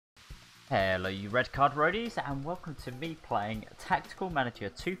Hello you red card roadies and welcome to me playing Tactical Manager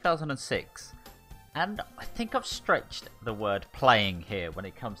 2006. And I think I've stretched the word playing here when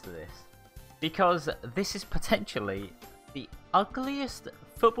it comes to this, because this is potentially the ugliest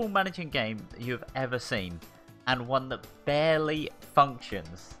football managing game you have ever seen, and one that barely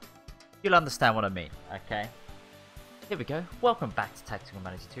functions. You'll understand what I mean, okay? Here we go. Welcome back to Tactical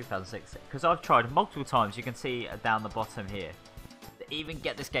Manager 2006, because I've tried multiple times. You can see down the bottom here, even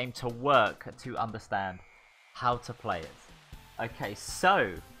get this game to work to understand how to play it. Okay,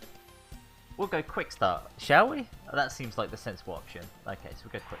 so we'll go quick start, shall we? That seems like the sensible option. Okay, so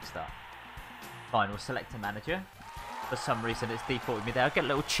we'll go quick start. Fine, we'll select a manager. For some reason it's defaulted me there. I'll get a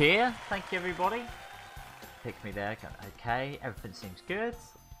little cheer. Thank you everybody. Pick me there. Okay, everything seems good.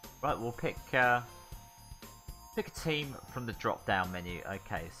 Right, we'll pick a team from the drop down menu.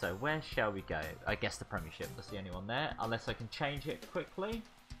 Okay, so where shall we go? I guess the Premiership, that's the only one there. Unless I can change it quickly.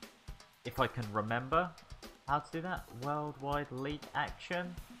 If I can remember how to do that. Worldwide League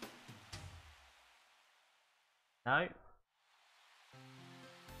Action. No.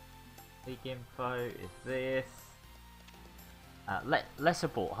 League info is this. Let's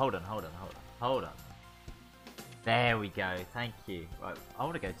abort. Hold on. There we go, thank you. Right, I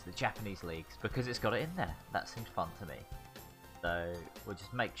want to go to the Japanese leagues because it's got it in there. That seems fun to me. So we'll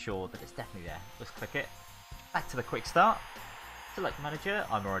just make sure that it's definitely there. Let's click it. Back to the quick start. Select manager,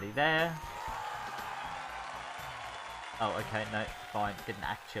 I'm already there. Oh, okay, no, fine. Didn't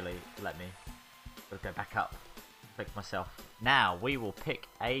actually let me. Gotta go back up. Click myself. Now we will pick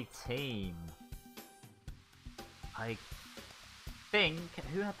a team. I think,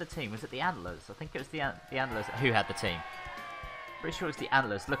 who had the team? Was it the Antlers? I think it was the Antlers who had the team. Pretty sure it was the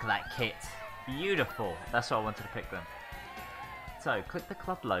Antlers. Look at that kit. Beautiful. That's why I wanted to pick them. So, click the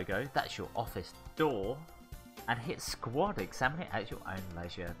club logo. That's your office door. And hit squad. Examine it at your own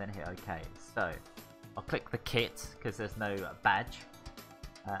leisure. Then hit OK. So, I'll click the kit because there's no badge.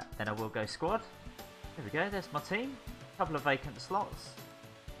 Then I will go squad. There we go. There's my team. A couple of vacant slots.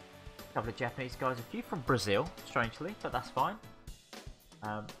 A couple of Japanese guys. A few from Brazil, strangely, but that's fine.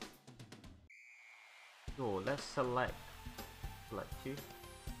 Sure, let's select you,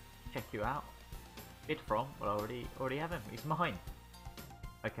 check you out, bid from, well I already have him, he's mine.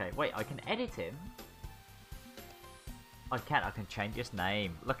 Okay, wait, I can edit him. I can change his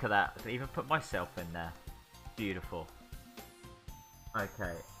name, look at that, I can even put myself in there. Beautiful.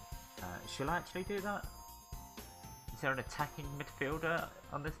 Okay, shall I actually do that? Is there an attacking midfielder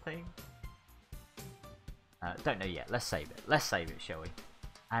on this team? Don't know yet, let's save it, shall we?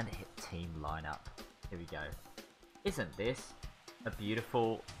 And hit team lineup. Here we go. Isn't this a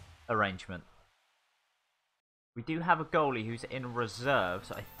beautiful arrangement? We do have a goalie who's in reserve,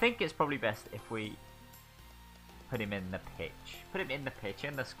 so I think it's probably best if we put him in the pitch. Put him in the pitch,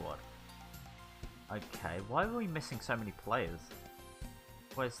 in the squad. Okay, why are we missing so many players?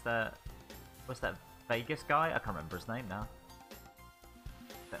 Where's that Vegas guy? I can't remember his name now.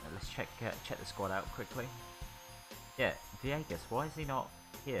 Let's check the squad out quickly. Yeah, Viegas, why is he not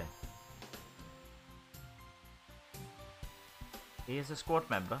here? He is a squad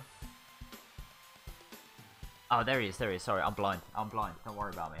member. Oh, there he is. Sorry, I'm blind. Don't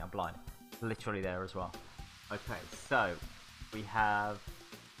worry about me. I'm blind. Literally there as well. Okay, so we have.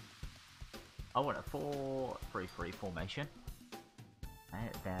 I want a 4-3-3 formation.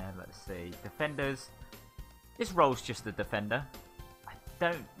 And then let's see, defenders. This role's just a defender. I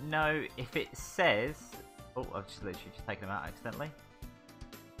don't know if it says. Oh, I've just literally taken him out accidentally.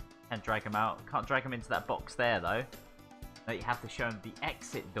 Can't drag him out. Can't drag him into that box there though. No, you have to show him the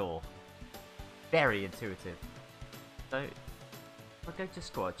exit door. Very intuitive. So, I'll go to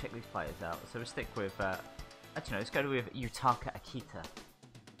squad, check these players out. So we'll stick with, actually no, let's go with Yutaka Akita.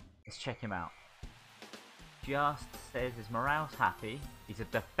 Let's check him out. Just says his morale's happy. He's a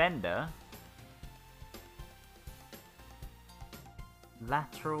defender.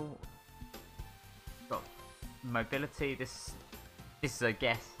 Lateral. Got mobility. This is a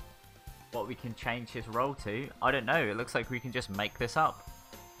guess what we can change his role to. I don't know, it looks like we can just make this up.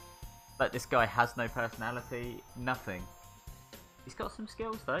 Like, this guy has no personality, nothing. He's got some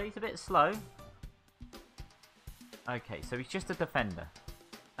skills though, he's a bit slow. Okay, so he's just a defender.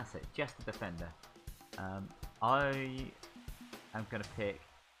 That's it, just a defender. I am going to pick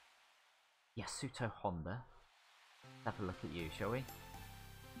Yasuto Honda. Let's have a look at you, shall we?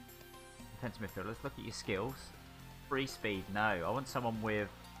 Defensive midfielder, let's look at your skills. Free speed, no. I want someone with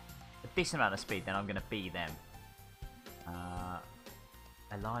a decent amount of speed, then I'm going to be them.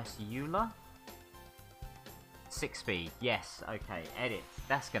 Elias Euler. 6 speed, yes, okay, edit.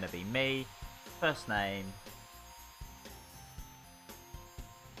 That's going to be me. First name.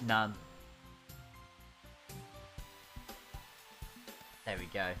 None. There we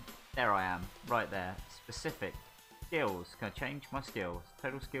go. There I am. Right there. Specific. Skills. Can I change my skills?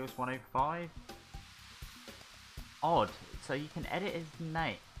 Total skills 105. Odd. So you can edit his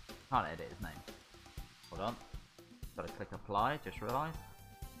name. Can't edit his name. Hold on. Gotta click apply. Just realised.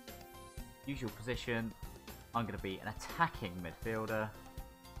 Usual position. I'm going to be an attacking midfielder.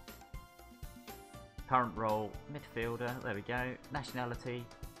 Current role, midfielder. There we go. Nationality,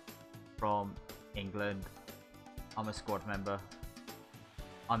 from England. I'm a squad member.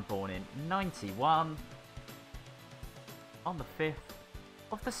 I'm born in 91. On the 5th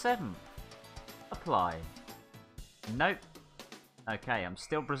of the 7th. Apply. Nope. Okay, I'm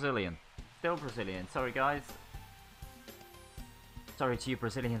still Brazilian. Still Brazilian. Sorry, guys. Sorry to you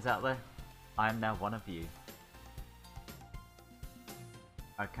Brazilians out there. I am now one of you.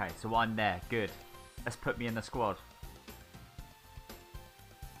 Okay, so I'm there. Good. Let's put me in the squad.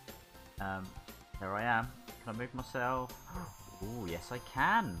 There I am. Can I move myself? Oh, yes I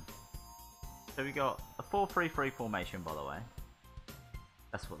can. So we got a 4-3-3 formation, by the way.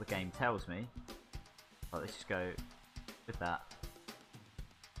 That's what the game tells me. Right, let's just go with that.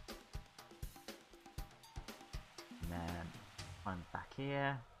 And then I'm back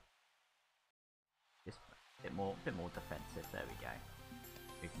here. Just a bit more defensive. There we go.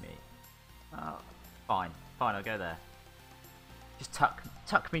 Move me. Oh, fine, I'll go there. Just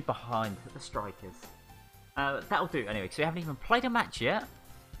tuck me behind the strikers. That'll do anyway, because we haven't even played a match yet.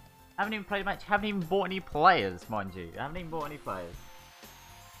 Haven't even bought any players, mind you. Haven't even bought any players.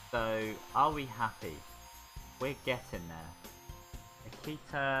 So, are we happy? We're getting there.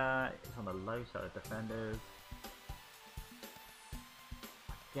 Akita is on the low side of defenders.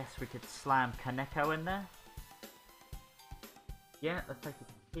 I guess we could slam Kaneko in there. Yeah, let's take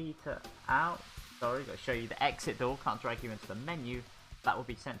Akita out. Sorry, got to show you the exit door. Can't drag you into the menu. That would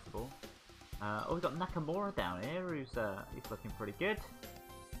be sensible. Oh, we've got Nakamura down here, who's looking pretty good.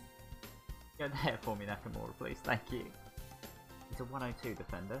 Go there for me, Nakamura, please. Thank you. He's a 102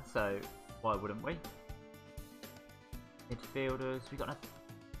 defender, so why wouldn't we? Midfielders, we've got a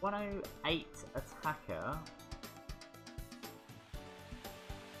 108 attacker.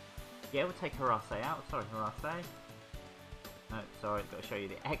 Yeah, we'll take Harase out. Sorry, Harase. No, sorry, got to show you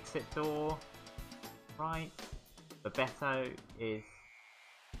the exit door. Right. Bebeto is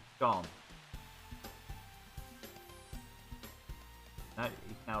gone. No,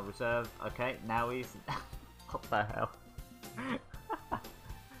 he's now reserved. Okay, now he's... what the hell?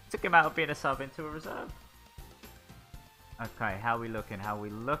 Took him out of being a sub into a reserve. Okay, how are we looking?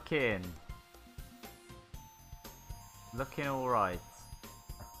 Looking alright,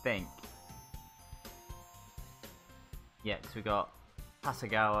 I think. Yeah, because we got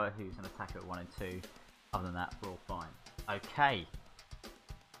Tasagawa, who's an attacker at 1 and 2. Other than that, we're all fine. Okay.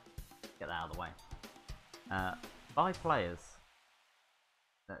 Get that out of the way. 5 players.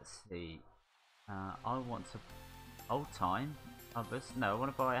 Let's see. I want to... Old time. Others. No, I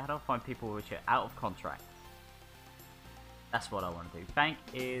want to buy... How do I find people which are out of contract? That's what I want to do. Bank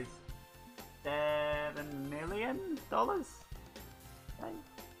is $7 million. Okay.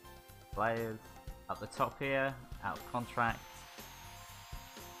 Players up the top here. Out of contract.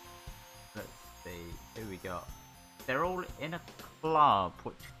 Let's see. Who we got? They're all in a club,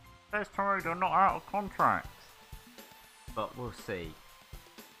 which says to me they're not out of contract. But we'll see.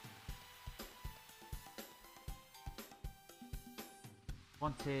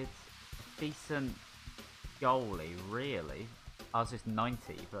 Wanted a decent goalie, really. Ours is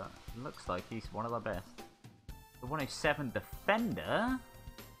 90, but looks like he's one of the best. The 107 defender.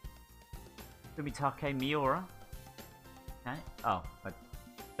 Fumitake Miura. Okay. Oh, but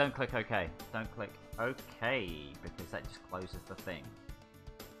don't click OK. Don't click OK, because that just closes the thing.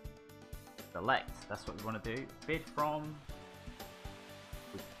 Select. That's what we want to do. Bid from.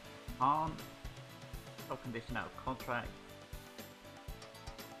 We can't. Top condition out of contract.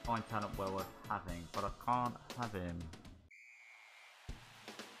 Find talent well worth having, but I can't have him.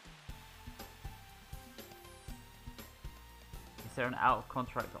 Is there an out of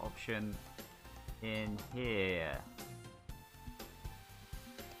contract option in here?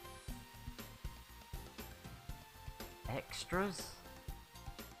 Extras?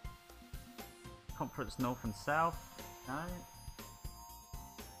 Conference North and South? No?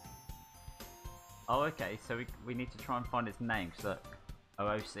 Oh, okay, so we need to try and find its name. So look,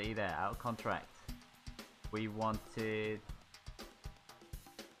 OOC there, out of contract. We wanted...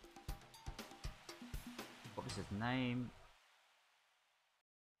 What was his name?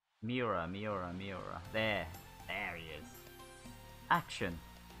 Miura. There he is. Action.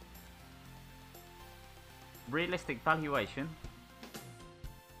 Realistic valuation.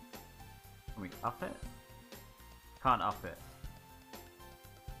 Can we up it? Can't up it.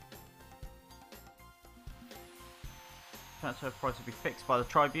 Transfer price will be fixed by the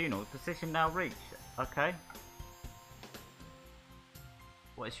tribunal. Decision now reached. Okay.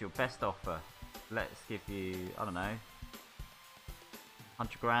 What is your best offer? Let's give you, I don't know,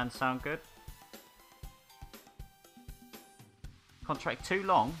 100 grand sound good? Contract too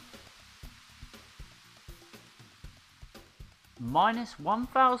long? Minus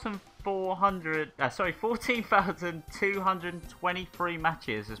 1,400, sorry, 14,223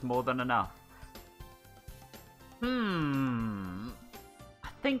 matches is more than enough. I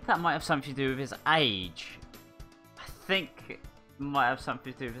think that might have something to do with his age. I think it might have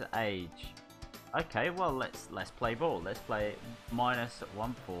something to do with his age. Okay, well let's play ball. Let's play minus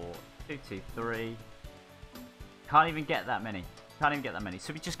 1,4,223. Can't even get that many. Can't even get that many.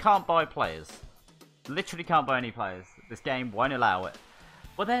 So we just can't buy players. Literally can't buy any players. This game won't allow it.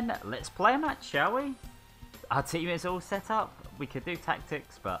 Well then, let's play a match, shall we? Our team is all set up. We could do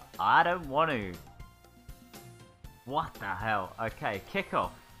tactics, but I don't want to. What the hell? Okay, kick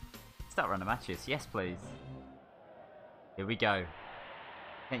off. Start running matches. Yes, please. Here we go.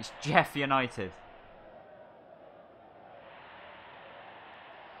 Against Jeff United.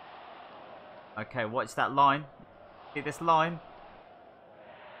 Okay, watch that line. See this line?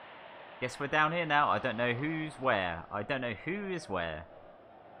 Guess we're down here now. I don't know who's where. I don't know who is where.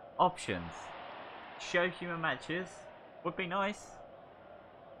 Options. Show human matches. Would be nice.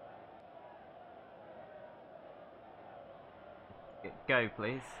 Go,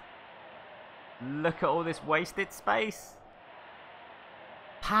 please. Look at all this wasted space.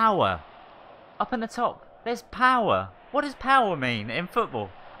 Power. Up in the top. There's power. What does power mean in football?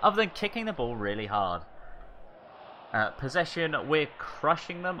 Other than kicking the ball really hard. Possession, we're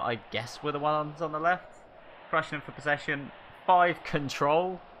crushing them. I guess we're the ones on the left. Crushing them for possession. 5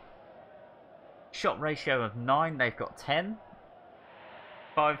 control. Shot ratio of 9. They've got 10.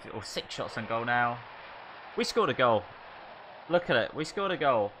 5 or 6 shots on goal now. We scored a goal. Look at it. We scored a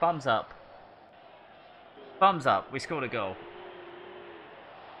goal. Thumbs up. Thumbs up. We scored a goal.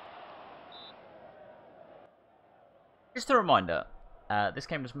 Just a reminder. This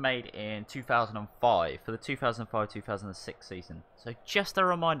game was made in 2005 for the 2005-2006 season. So just a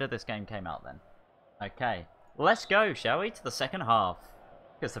reminder this game came out then. Okay, let's go, shall we, to the second half.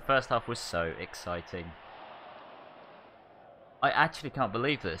 Because the first half was so exciting. I actually can't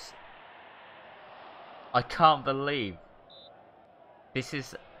believe this. I can't believe this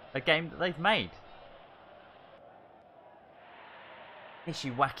is a game that they've made.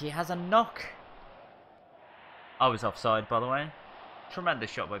 Ishiwaki has a knock. I was offside, by the way.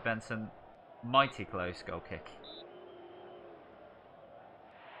 Tremendous shot by Benson. Mighty close goal kick.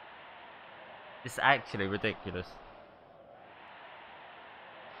 It's actually ridiculous.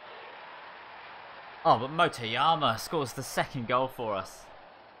 Oh, but Motoyama scores the second goal for us.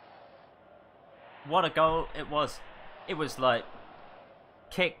 What a goal it was. It was like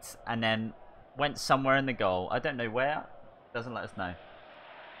kicked and then went somewhere in the goal. I don't know where. Doesn't let us know.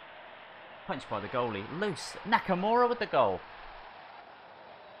 Punched by the goalie. Loose. Nakamura with the goal.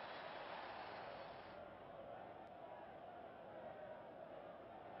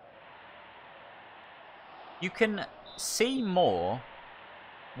 You can see more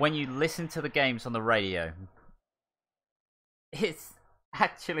when you listen to the games on the radio. It's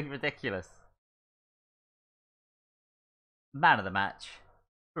actually ridiculous. Man of the match.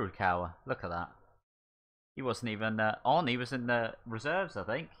 Furukawa. Look at that. He wasn't even on. He was in the reserves, I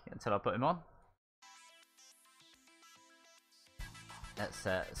think, until I put him on. Let's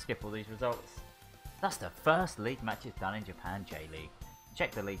skip all these results. That's the first league matches done in Japan J-League.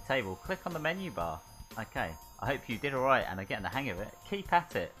 Check the league table. Click on the menu bar. Okay, I hope you did alright and are getting the hang of it. Keep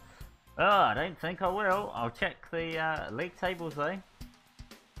at it. Oh, I don't think I will. I'll check the league tables though.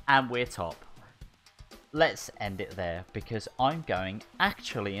 And we're top. Let's end it there because I'm going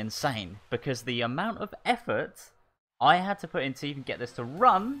actually insane. Because the amount of effort I had to put in to even get this to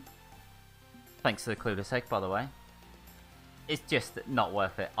run, thanks to the Clueless Egg by the way, it's just not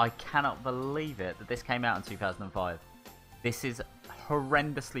worth it. I cannot believe it that this came out in 2005. This is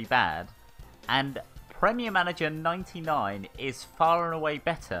horrendously bad. And Premier Manager 99 is far and away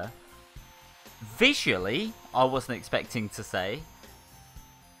better. Visually, I wasn't expecting to say.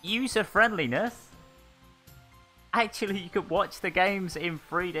 User friendliness. Actually, you could watch the games in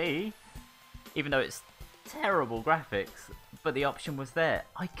 3D, even though it's terrible graphics, but the option was there.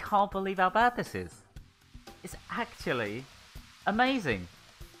 I can't believe how bad this is. It's actually amazing.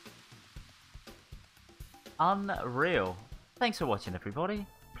 Unreal. Thanks for watching, everybody.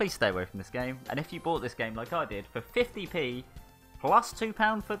 Please stay away from this game, and if you bought this game like I did for 50p plus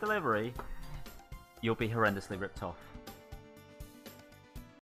 £2 for delivery, you'll be horrendously ripped off.